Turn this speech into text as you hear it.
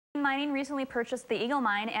Mining recently purchased the Eagle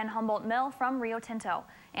Mine and Humboldt Mill from Rio Tinto.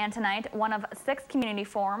 And tonight, one of 6 community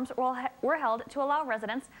forums were held to allow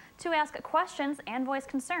residents to ask questions and voice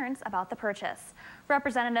concerns about the purchase.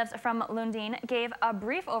 Representatives from Lundin gave a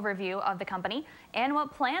brief overview of the company and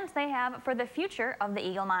what plans they have for the future of the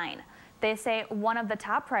Eagle Mine. They say one of the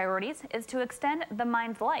top priorities is to extend the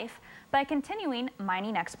mine's life by continuing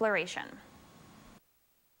mining exploration.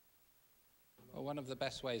 Well, one of the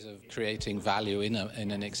best ways of creating value in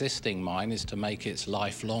an existing mine is to make its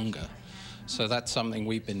life longer. So that's something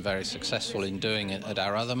we've been very successful in doing at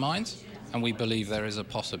our other mines, and we believe there is a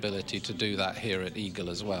possibility to do that here at Eagle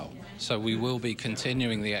as well. So we will be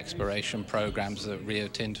continuing the exploration programs that Rio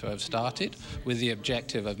Tinto have started with the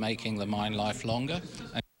objective of making the mine life longer.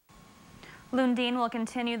 Lundin will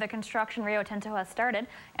continue the construction Rio Tinto has started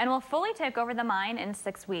and will fully take over the mine in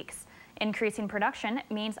 6 weeks. Increasing production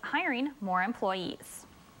means hiring more employees.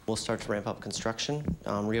 We'll start to ramp up construction.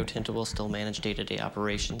 Rio Tinto will still manage day-to-day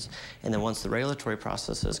operations, and then once the regulatory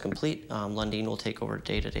process is complete, Lundin will take over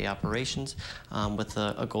day-to-day operations with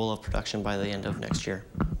a goal of production by the end of next year.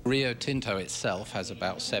 Rio Tinto itself has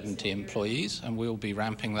about 70 employees, and we'll be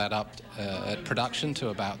ramping that up at production to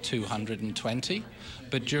about 220.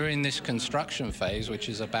 But during this construction phase, which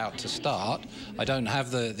is about to start, I don't have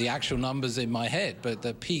the actual numbers in my head, but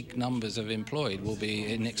the peak numbers of employed will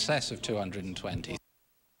be in excess of 220.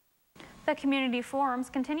 The community forums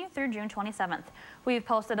continue through June 27th. We've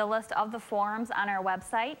posted a list of the forums on our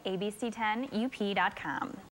website, abc10up.com.